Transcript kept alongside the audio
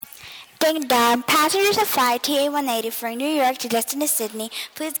Ding dong, passengers of flight TA-180 from New York to Destiny Sydney,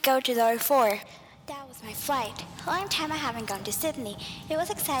 please go to door 4. That was my flight. A long time I haven't gone to Sydney. It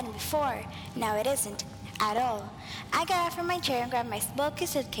was exciting before. Now it isn't. At all. I got up from my chair and grabbed my bulky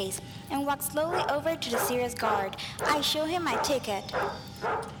suitcase and walked slowly over to the serious guard. I showed him my ticket.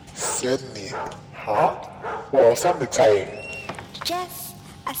 Sydney, huh? Well, something to tell you. Yes,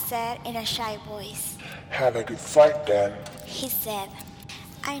 I said in a shy voice. Have a good flight then. He said.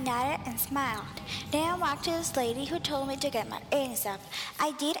 I nodded and smiled. Then I walked to this lady who told me to get my earrings up.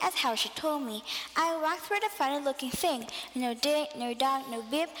 I did as how she told me. I walked through the funny-looking thing. No ding, no dong, no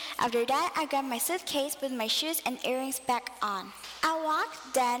beep. After that, I grabbed my suitcase, put my shoes and earrings back on. I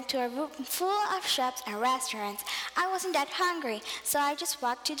walked then to a room full of shops and restaurants. I wasn't that hungry, so I just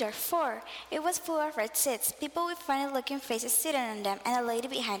walked to door 4. It was full of red seats, people with funny-looking faces sitting on them, and a lady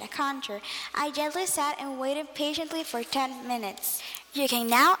behind a counter. I gently sat and waited patiently for 10 minutes. You can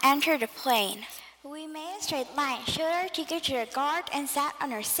now enter the plane. We made a straight line, showed our ticket to the guard, and sat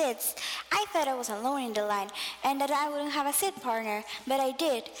on our seats. I thought I was alone in the line, and that I wouldn't have a seat partner, but I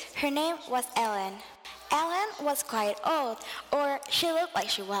did. Her name was Ellen. Ellen was quite old, or she looked like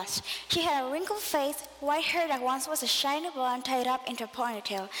she was. She had a wrinkled face, white hair that once was a shiny blonde tied up into a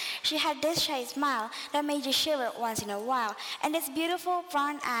ponytail. She had this shy smile that made you shiver once in a while, and these beautiful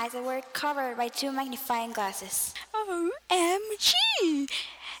brown eyes that were covered by 2 magnifying glasses. OMG!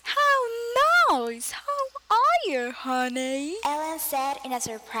 How nice! How are you, honey? Ellen said in a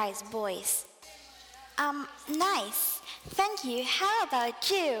surprised voice. Nice. Thank you. How about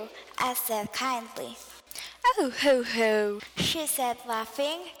you? I said kindly. Oh, ho, ho, she said,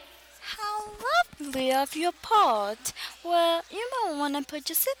 laughing. How lovely of your part. Well, you might want to put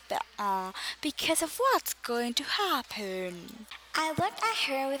your seatbelt on because of what's going to happen. I looked at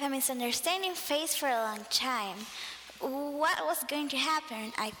her with a misunderstanding face for a long time. What was going to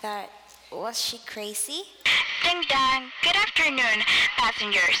happen, I thought. Was she crazy? Ding dong. Good afternoon,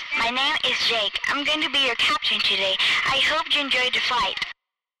 passengers. My name is Jake. I'm going to be your captain today. I hope you enjoyed the flight.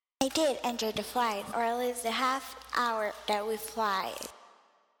 I did enjoy the flight, or at least the half hour that we fly.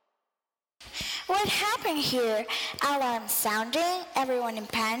 What happened here? Alarm sounding, everyone in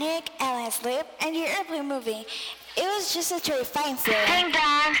panic, Ellen asleep, and the airplane moving. It was just a terrifying feeling. Ding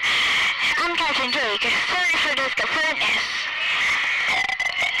dong. I'm Captain Jake. Sorry for this confusion.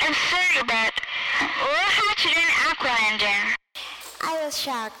 I'm sorry, but we'll have to do an aqua landing. I was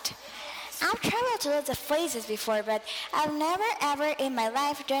shocked. I've traveled to lots of places before, but I've never ever in my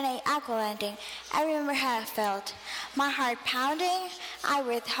life done an aqua landing. I remember how I felt. My heart pounding, I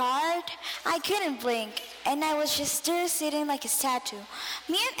breathed hard, I couldn't blink, and I was just still sitting like a statue.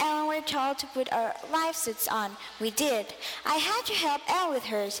 Me and Ellen were told to put our life suits on. We did. I had to help Ellen with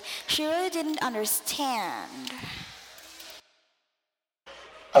hers. She really didn't understand.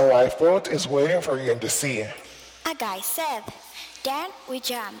 A lifeboat is waiting for you in the sea. A guy said. Then we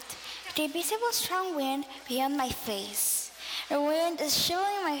jumped. The visible strong wind beyond my face. The wind is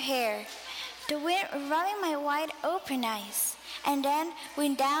chilling my hair. The wind rubbing my wide open eyes. And then we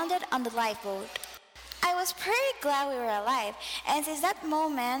landed on the lifeboat. I was pretty glad we were alive. And since that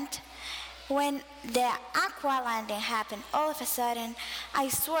moment, when the aqua landing happened all of a sudden, I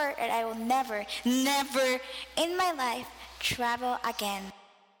swore that I will never, never in my life travel again.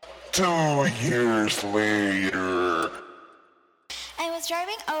 2 years later. I was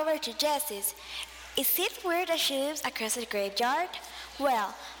driving over to Jessie's. Is it weird that she lives across the graveyard?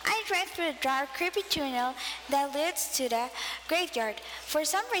 Well, I drive through the dark, creepy tunnel that leads to the graveyard. For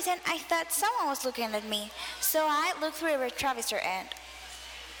some reason, I thought someone was looking at me, so I looked through the retrovisor and...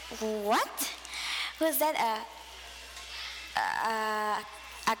 What? Was that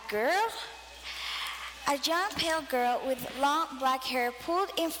a girl? A young pale girl with long black hair pulled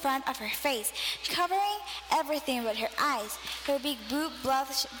in front of her face, covering everything but her eyes, her big blue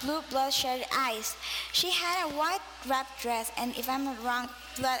bloodshot eyes. She had a white wrapped dress and, if I'm not wrong,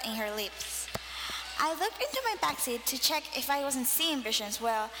 blood in her lips. I looked into my backseat to check if I wasn't seeing visions.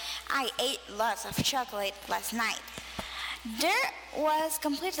 Well, I ate lots of chocolate last night. There was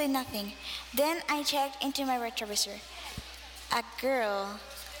completely nothing. Then I checked into my retrovisor. A girl.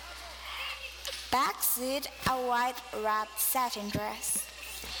 Backseat, a white wrapped satin dress.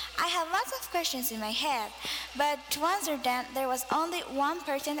 I had lots of questions in my head, but to answer them, there was only one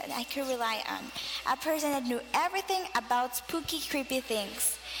person that I could rely on. A person that knew everything about spooky, creepy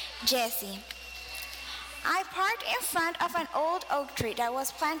things. Jessie. I parked in front of an old oak tree that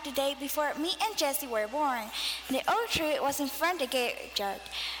was planted the day before me and Jessie were born. The oak tree was in front of the graveyard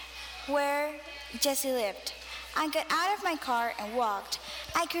where Jessie lived. I got out of my car and walked.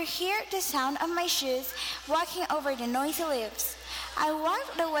 I could hear the sound of my shoes walking over the noisy leaves. I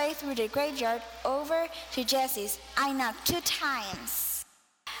walked the way through the graveyard over to Jessie's. I knocked 2 times.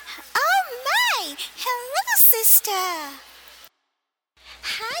 Oh my! Hello, sister!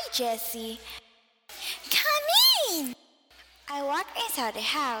 Hi, Jessie. Come in! I walked inside the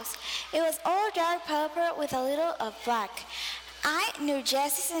house. It was all dark purple with a little of black. I knew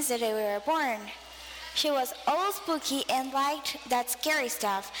Jessie since the day we were born. She was all spooky and liked that scary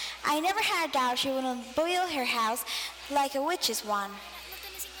stuff. I never had a doubt she wouldn't build her house like a witch's one.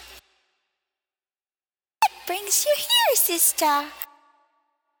 What brings you here, sister?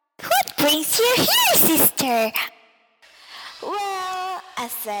 What brings you here, sister? Well, I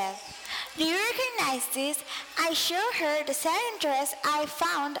said, do you recognize this? I showed her the satin dress I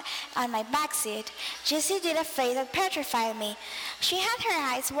found on my backseat. Jessie did a face that petrified me. She had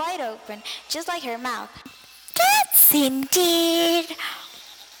her eyes wide open, just like her mouth. That's indeed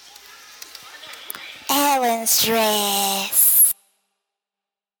Ellen's dress.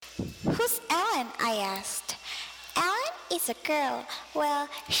 Who's Ellen? I asked. Ellen is a girl. Well,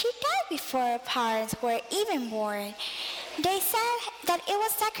 she died before her parents were even born. They said that it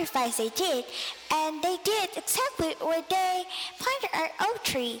was sacrifice they did, and they did exactly where they planted our oak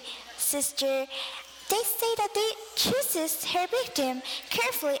tree. Sister, they say that they chooses her victim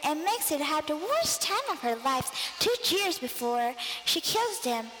carefully and makes it have the worst time of her life 2 years before she kills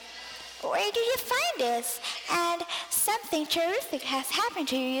them. Where did you find this? And something terrific has happened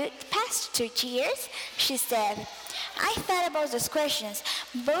to you the past 2 years, she said. I thought about those questions.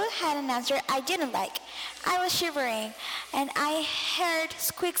 Both had an answer I didn't like. I was shivering, and I heard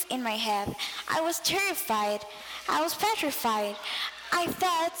squeaks in my head. I was terrified. I was petrified. I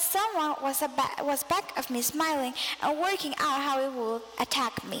thought someone was back of me smiling and working out how it would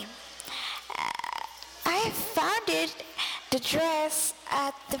attack me. I found the dress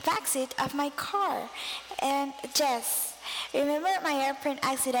at the backseat of my car. And Jess, remember my airplane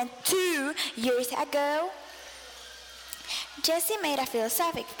accident 2 years ago? Jessie made a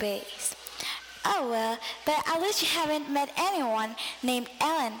philosophic face. Oh well, but at least you haven't met anyone named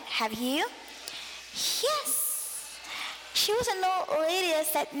Ellen, have you? Yes. She was an old lady that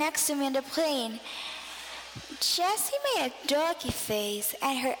sat next to me on the plane. Jessie made a doggy face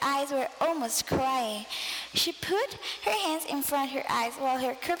and her eyes were almost crying. She put her hands in front of her eyes while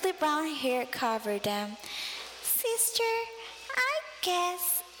her curly brown hair covered them. Sister, I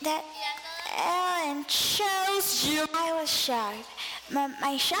guess that Ellen chose you. I was shocked.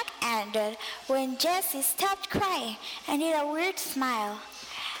 My shock ended when Jessie stopped crying and did a weird smile.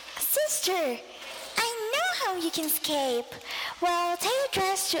 Sister, I know how you can escape. Well, take the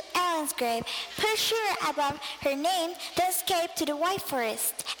dress to Ellen's grave, put sugar above her name, then escape to the White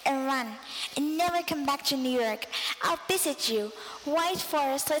Forest and run, and never come back to New York. I'll visit you. White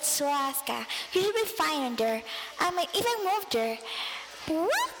Forest leads to Alaska. You should be fine in there. I might even move there.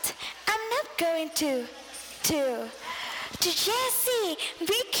 What? I'm not going to Jessie,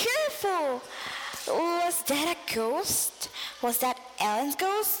 be careful. Was that a ghost? Was that Ellen's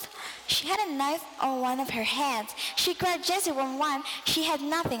ghost? She had a knife on one of her hands. She grabbed Jessie with one she had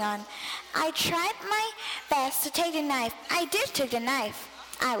nothing on. I tried my best to take the knife. I did take the knife.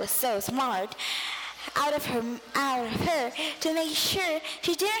 I was so smart. Out of her to make sure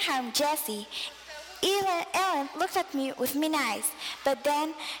she didn't harm Jessie. Even Ellen looked at me with mean eyes, but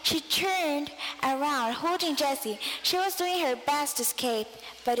then she turned around holding Jessie. She was doing her best to escape,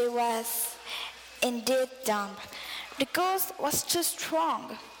 but it was indeed dumb. The ghost was too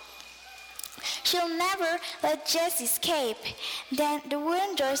strong. She'll never let Jessie escape. Then the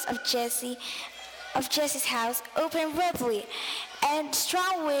wooden doors of Jessie's house opened rapidly, and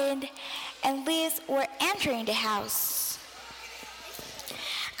strong wind and leaves were entering the house.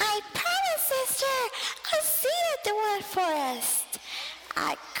 I promise, sister, I'll see you at the White Forest.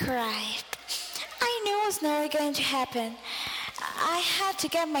 I cried. I knew it was never going to happen. I had to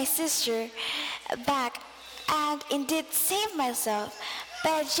get my sister back and indeed save myself.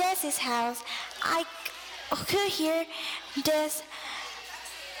 But at Jessie's house, I could hear this,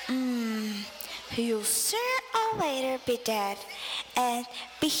 you'll sooner or later be dead and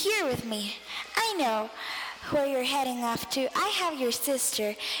be here with me. I know where you're heading off to. I have your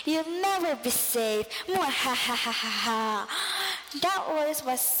sister. You'll never be safe. Mwahahaha. That voice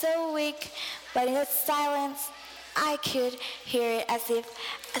was so weak, but in that silence, I could hear it as if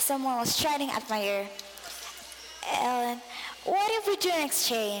someone was shouting at my ear. Ellen, what if we do an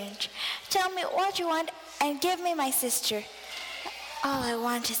exchange? Tell me what you want and give me my sister. All I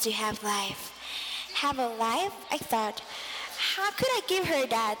want is to have life. Have a life? I thought. How could I give her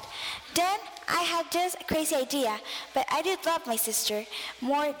that? Then I had this crazy idea, but I did love my sister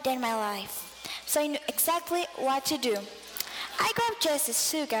more than my life. So I knew exactly what to do. I grabbed Jessie's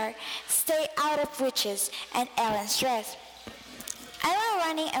sugar, stay out of witches, and Ellen's dress. I went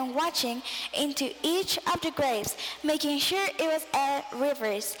running and watching into each of the graves, making sure it was Ellen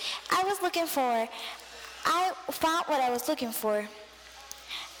Rivers. I found what I was looking for.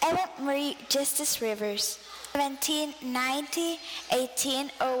 Ellen Marie Justice Rivers,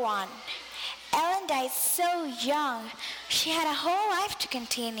 1790-1801. Ellen died so young. She had a whole life to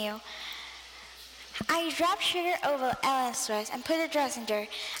continue. I dropped sugar over Ellen's dress and put the dress in there.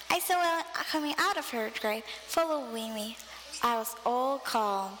 I saw Ellen coming out of her grave, following me. I was all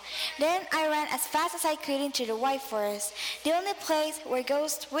calm. Then I ran as fast as I could into the White Forest, the only place where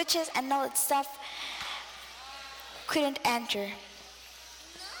ghosts, witches, and all that stuff couldn't enter.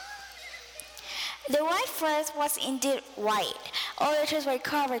 The White Forest was indeed white. All the trees were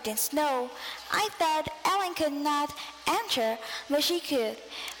covered in snow. I thought Ellen could not enter, but she could.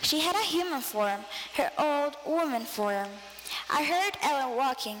 She had a human form, her old woman form. I heard Ellen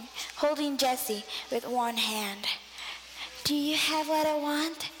walking, holding Jessie with one hand. "Do you have what I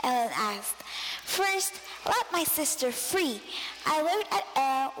want?" Ellen asked. "First, let my sister free." I looked at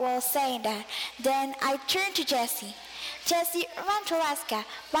Ellen while saying that. Then I turned to Jessie. "Jessie, run to Alaska,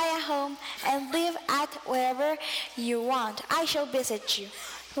 buy a home, and live at wherever you want. I shall visit you.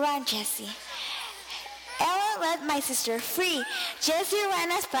 Run, Jessie." Ellen let my sister free. Jessie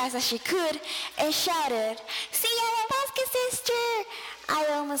ran as fast as she could and shouted, "See you at Alaska, sister!" I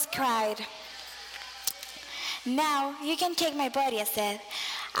almost cried. "Now you can take my body," I said.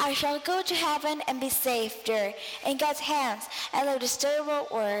 "I shall go to heaven and be safe there in God's hands and leave this terrible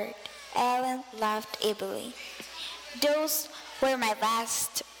world." Ellen laughed evilly. Those were my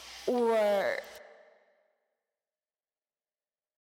last words.